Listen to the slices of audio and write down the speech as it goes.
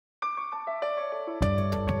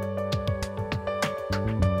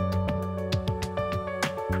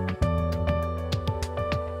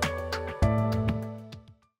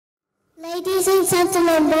Ladies and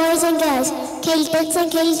gentlemen, boys and girls, Kadettes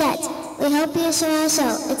and Kadettes, we hope you enjoy our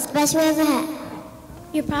show. It's the best we ever had.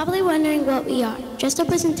 You're probably wondering what we are, dressed up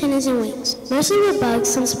with antennas and wings. Mostly we're bugs,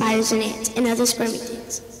 some spiders and ants, and other squirmy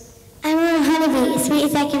things. I'm a honeybee, as sweet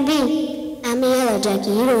as I can be. I'm a yellow jacket,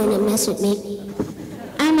 you don't want to mess with me.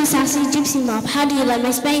 I'm a saucy gypsy moth, how do you like my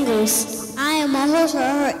spangles? I am a horse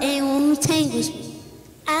or anyone who tangles me.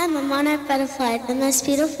 I'm a monarch butterfly, the most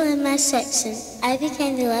beautiful in my section. I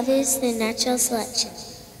became the loveliest through natural selection.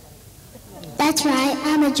 That's right,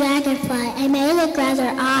 I'm a dragonfly. I may look rather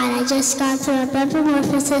odd. I just got through a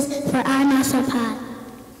metamorphosis, for I'm also pod.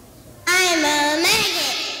 I'm a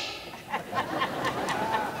maggot.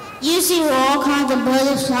 You see all kinds of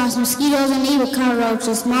buzzards, flies, mosquitoes, and even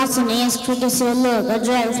cockroaches, moths and ants, crickets here. Look, a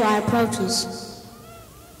dragonfly approaches.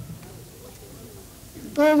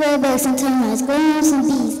 We're roebucks and termites, grownups and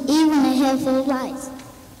bees, even a head full of lice.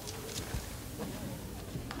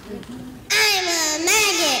 I'm a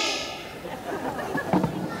maggot.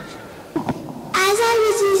 As I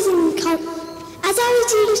was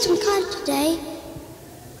eating some cotton today,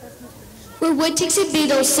 we're wood ticks and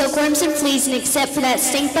beetles, silkworms and fleas, and except for that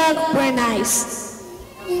stink bug, we're nice.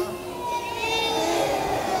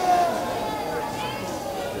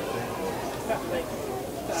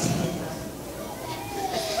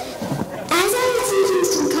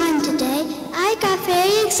 I got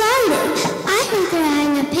very excited. I heard they're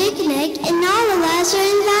having a picnic and all the lads are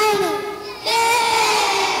invited.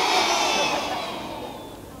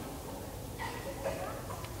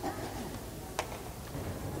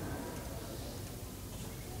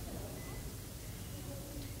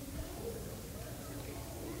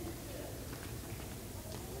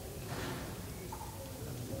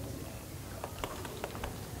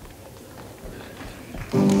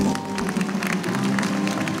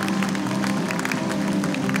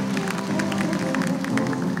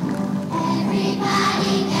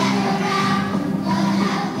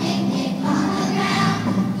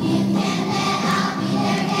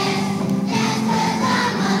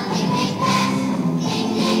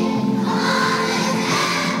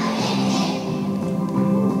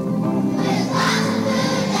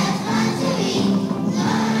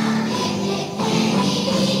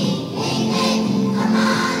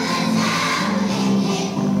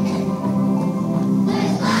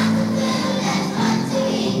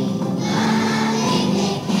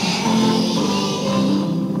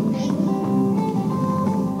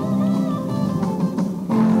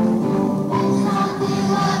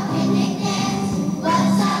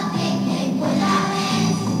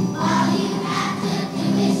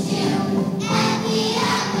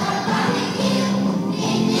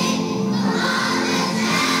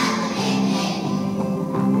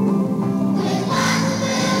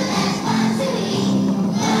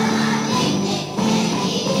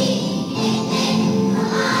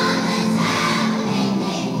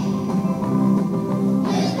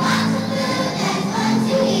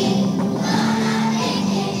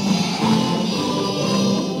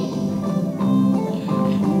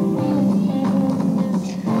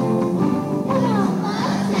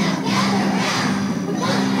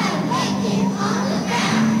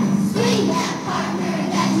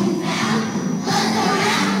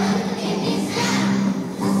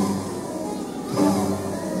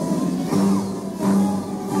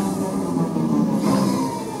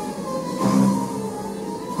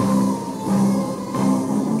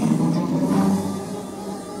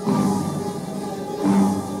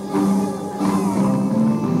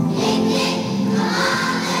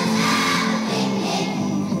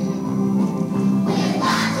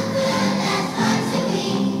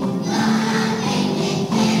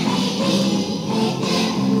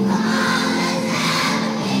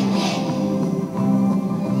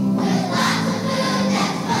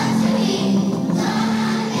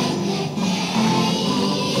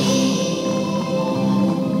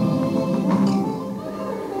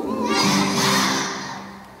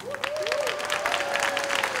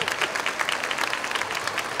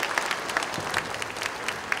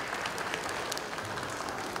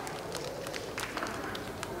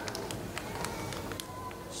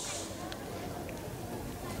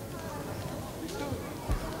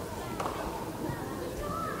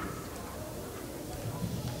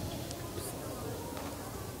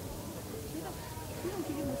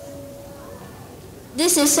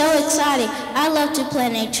 This is so exciting. I love to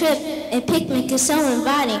plan a trip. A picnic is so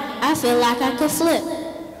inviting. I feel like I could flip.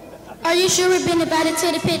 Are you sure we've been invited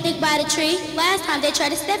to the picnic by the tree? Last time they tried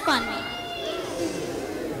to step on me.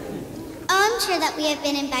 Oh, I'm sure that we have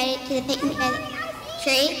been invited to the picnic by the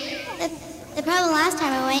tree. The problem last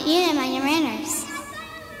time I went, you didn't mind your manners.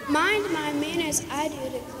 Mind my manners, I do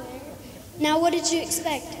declare. Now, what did you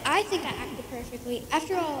expect? I think I acted perfectly.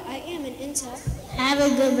 After all, I am an intel.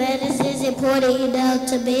 Having good manners is important, you know,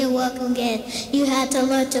 to be a welcome guest. You have to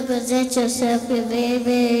learn to present yourself your very,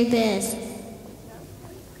 very best.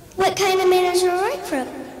 What kind of manners are right from?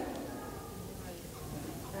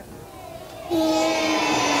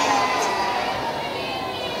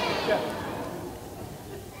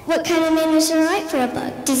 What kind of manners are right for a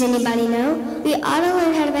bug? Does anybody know? We ought to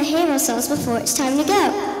learn how to behave ourselves before it's time to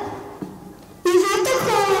go. You have to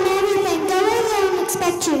call on everything. Don't let them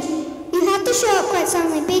expect you. You have to show up quite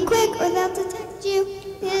suddenly. Be quick or they'll detect you.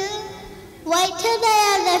 Wait till they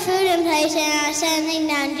have their food in place and are settling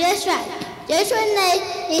down just right. Just when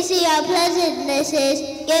they see how pleasant this is,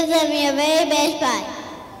 give them your very best bite.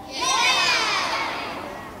 Yeah!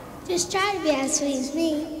 Just try to be as sweet as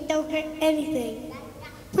me. Don't hurt anything.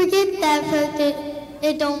 Forget that, folks.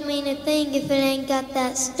 It don't mean a thing if it ain't got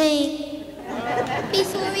that sting.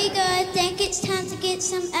 Before we go, I think it's time to get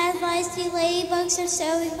some advice. The ladybugs are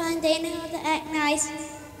so refined, they know how to act nice.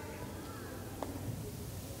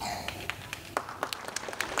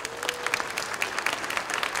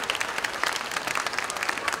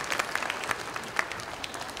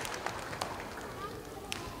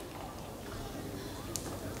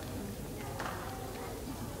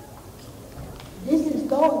 This is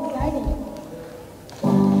so exciting.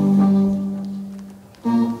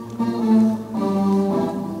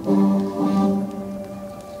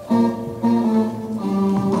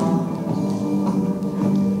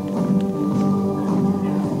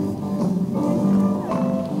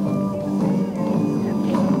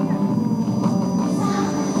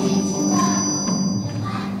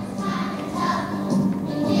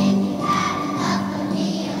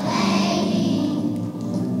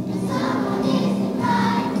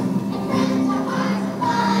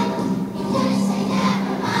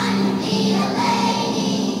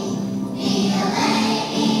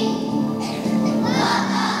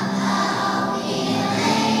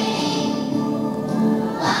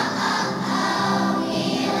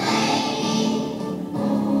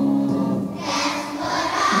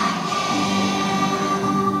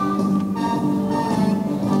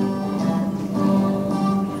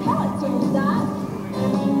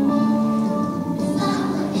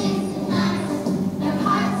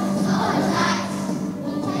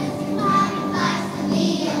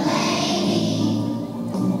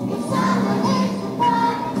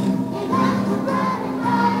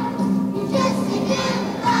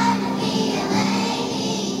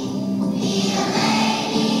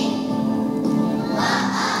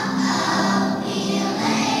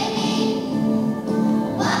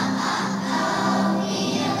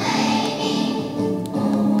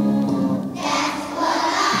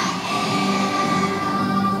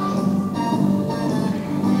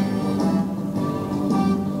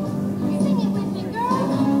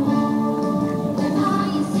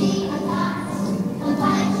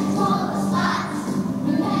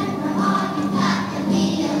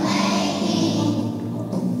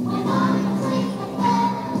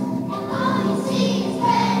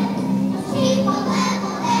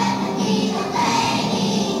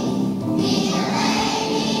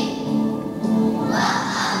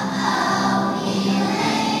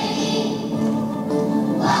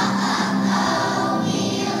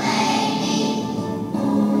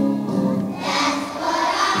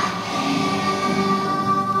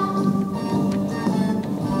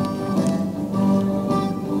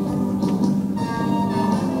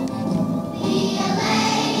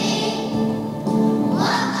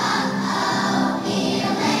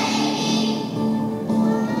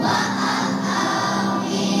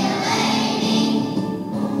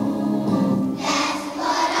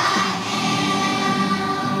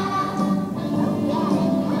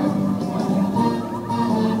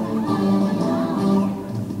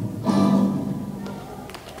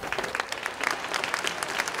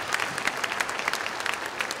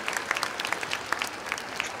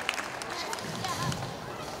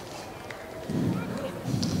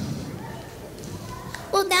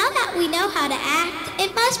 Well, now that we know how to act,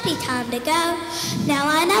 it must be time to go. Now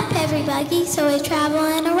line up, everybody, so we travel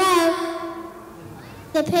in a row.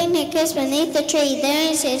 The picnic is beneath the tree,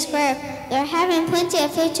 there is a square. They're having plenty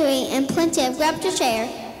of food to eat and plenty of grub to share.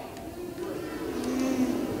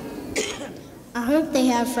 I hope they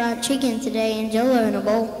have fried chicken today and Jell-O in a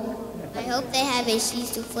bowl. I hope they have a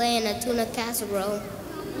cheese souffle and a tuna casserole.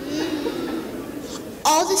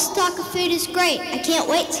 All this stock of food is great. I can't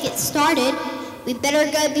wait to get started. We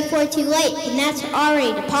better go before too late, and that's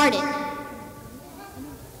already departed.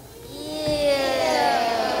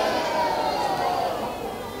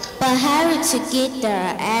 But But how to get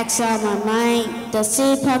there? Acts on my mind. The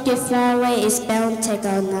city parking far away is bound to take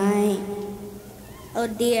all night. Oh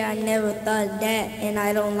dear, I never thought of that, and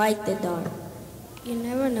I don't like the dark. You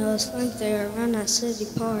never know, it's like they're around that city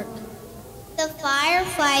park. The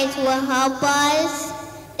fireflies will help us.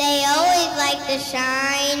 They always like to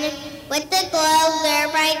shine. With the glow, their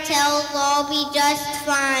bright tails will all be just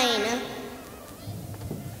fine.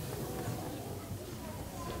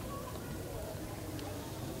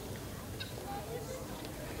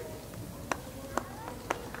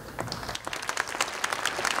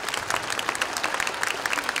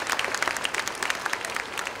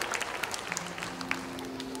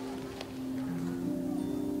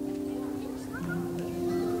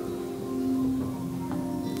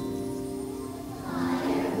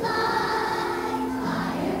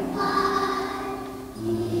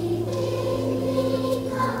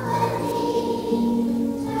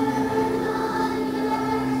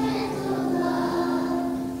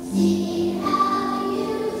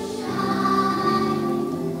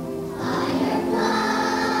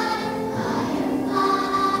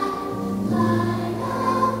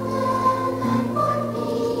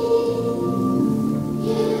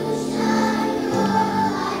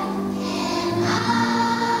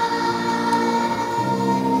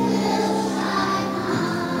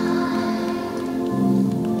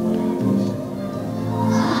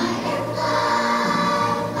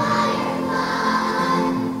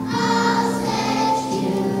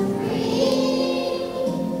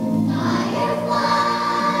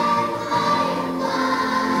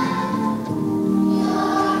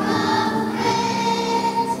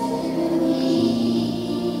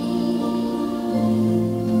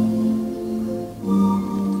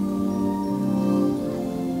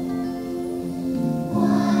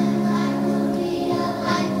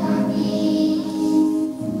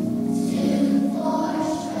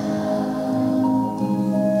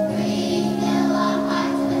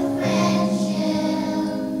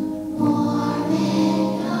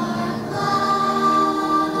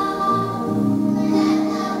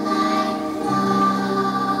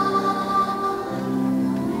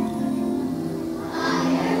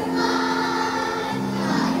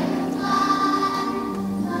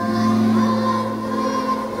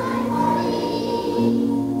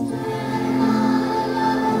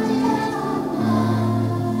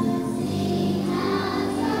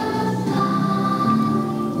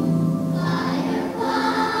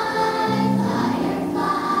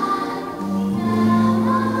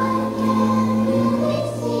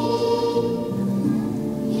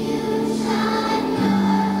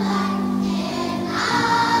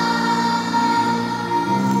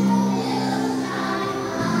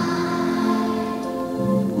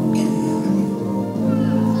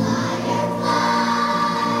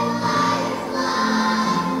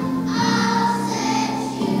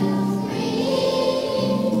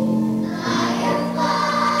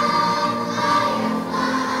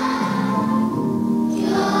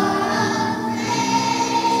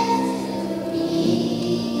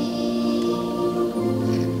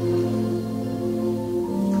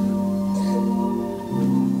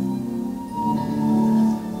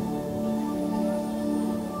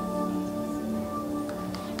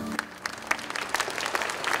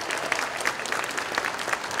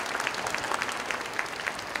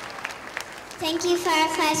 Thank you,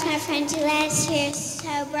 fireflies, my friends, who let us here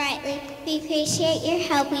so brightly. We appreciate your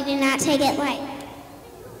help. We do not take it light.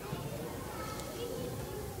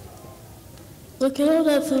 Look at all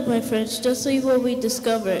that food, my friends. Just see what we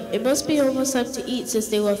discovered. It must be almost time to eat since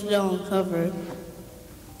they left it all uncovered.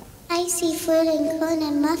 I see fruit and corn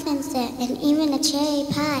and muffins there, and even a cherry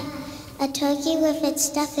pie. A turkey with its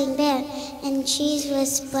stuffing there, and cheese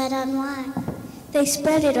was spread on wine. They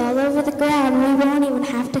spread it all over the ground. We won't even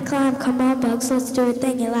have to climb. Come on, Bugs, let's do a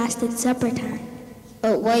thing. It lasted supper time.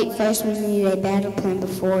 But wait, first we need a battle plan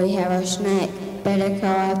before we have our snack. Better call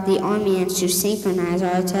out the army ants to synchronize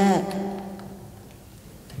our attack.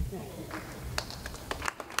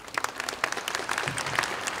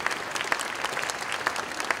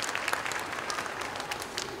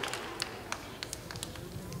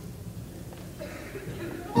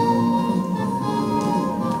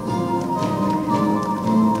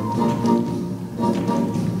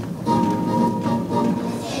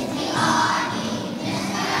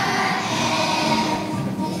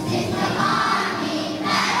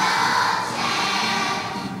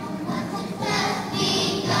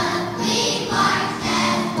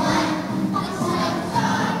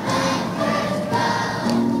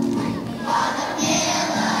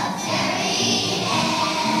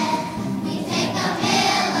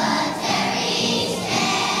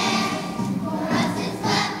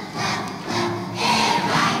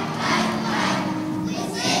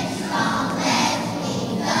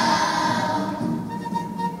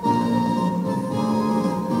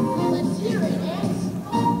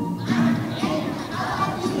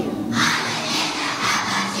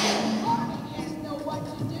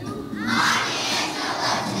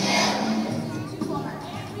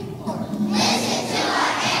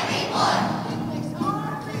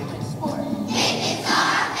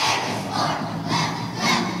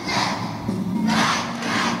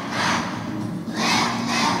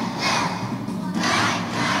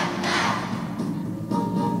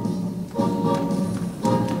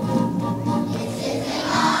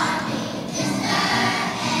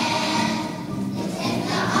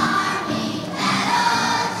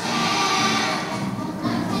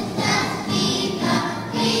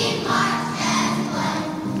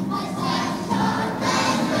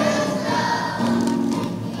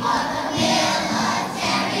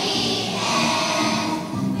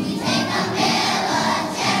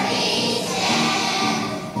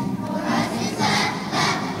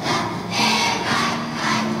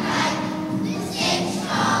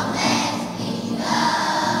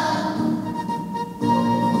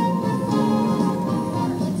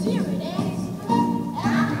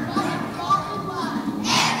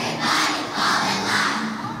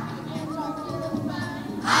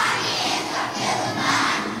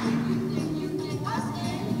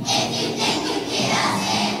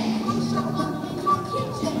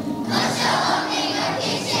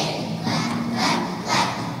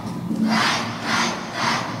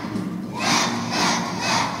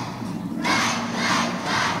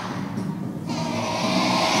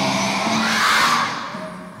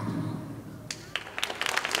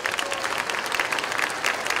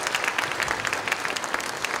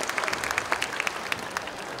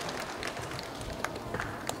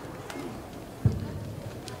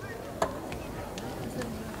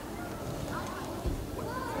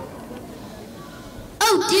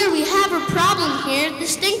 here, the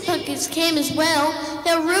stink buckets came as well.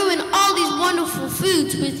 He'll ruin all these wonderful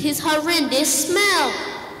foods with his horrendous smell.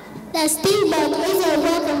 That stink bug isn't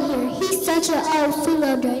welcome here. He's such an old food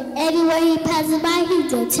odor. Everywhere he passes by,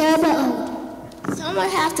 he's a terrible odor. Someone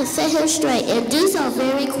have to set him straight and do so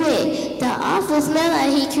very quick. The awful smell that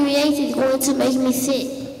he creates is going to make me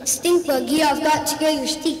sick. Stink bug, you have got to go your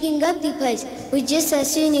stinking ugly place. We just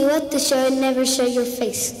as soon you left the show and never show your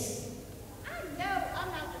face.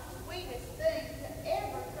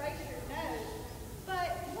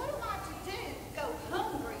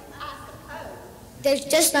 There's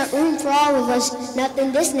just not room for all of us, not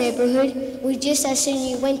in this neighborhood. We just as soon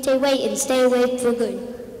you went away and stay away for good.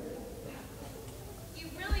 You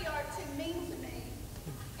really are too mean to me,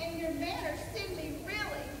 and your manners send me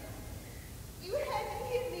really. You had to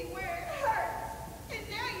hit me where it hurts, and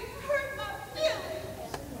now you've hurt my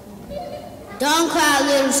feelings. Don't cry,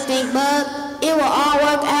 little stink bug. It will all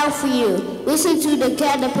work out for you. Listen to the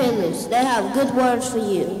caterpillars. They have good words for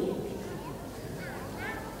you.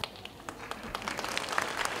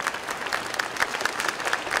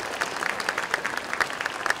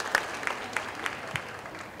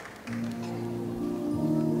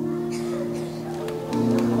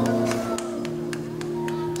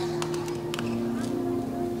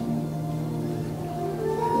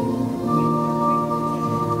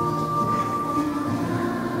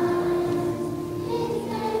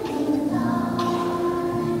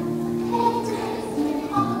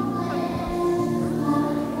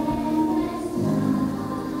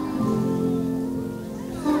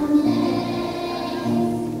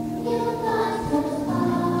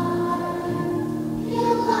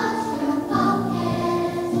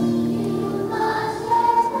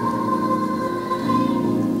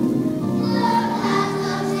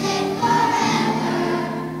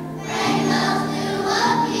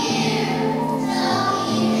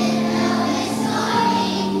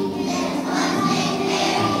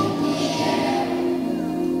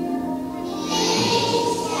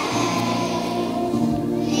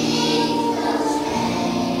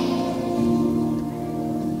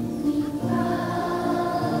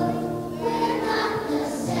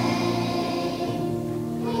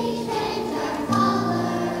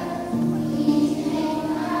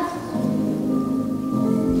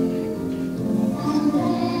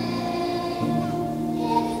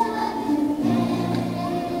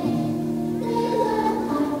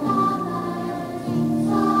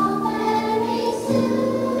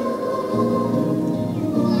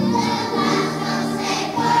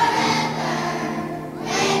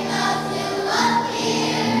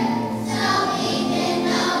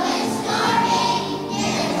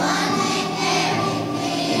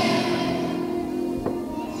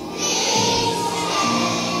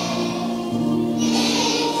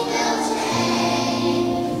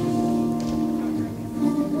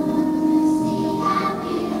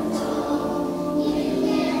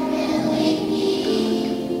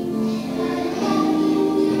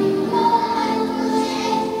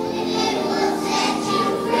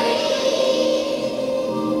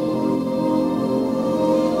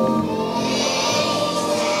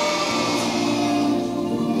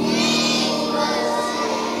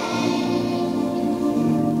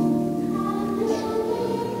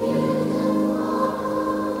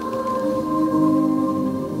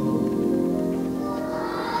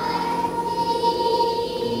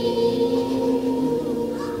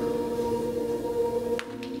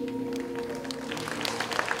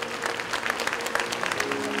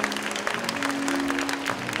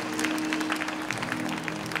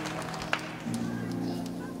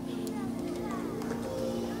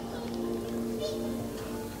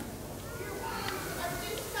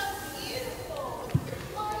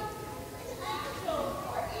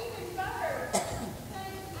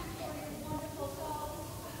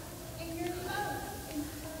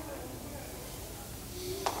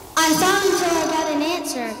 I thought until I got an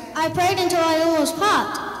answer. I prayed until I almost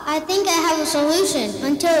popped. I think I have a solution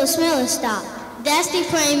until the smell has stopped. That's the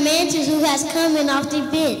praying mantis who has come in off the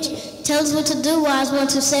bench. Tell us what to do, wise one,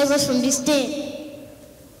 to save us from this stench.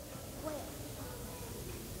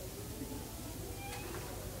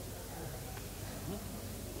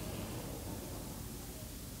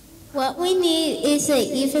 What we need is an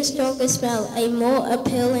even stronger smell, a more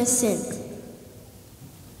appealing scent.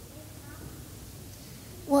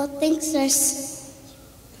 Well, things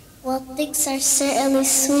are certainly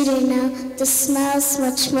sweeter now. The smell's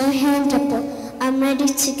much more handleable. I'm ready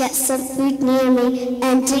to get some food near me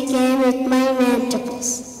and dig in with my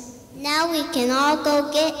mandibles. Now we can all go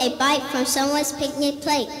get a bite from someone's picnic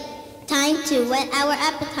plate. Time to whet our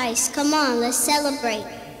appetites. Come on, let's celebrate.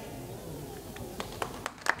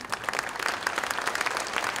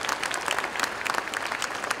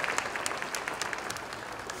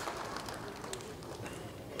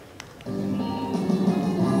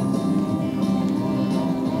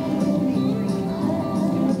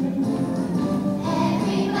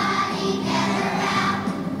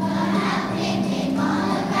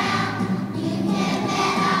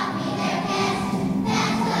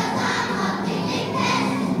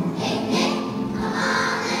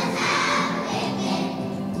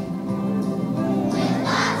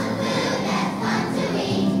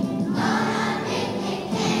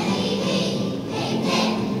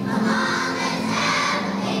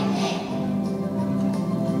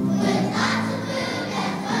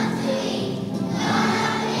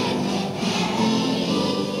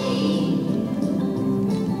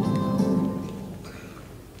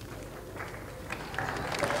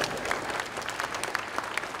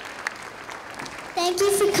 Thank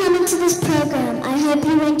you for coming to this program. I hope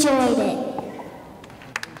you enjoyed it.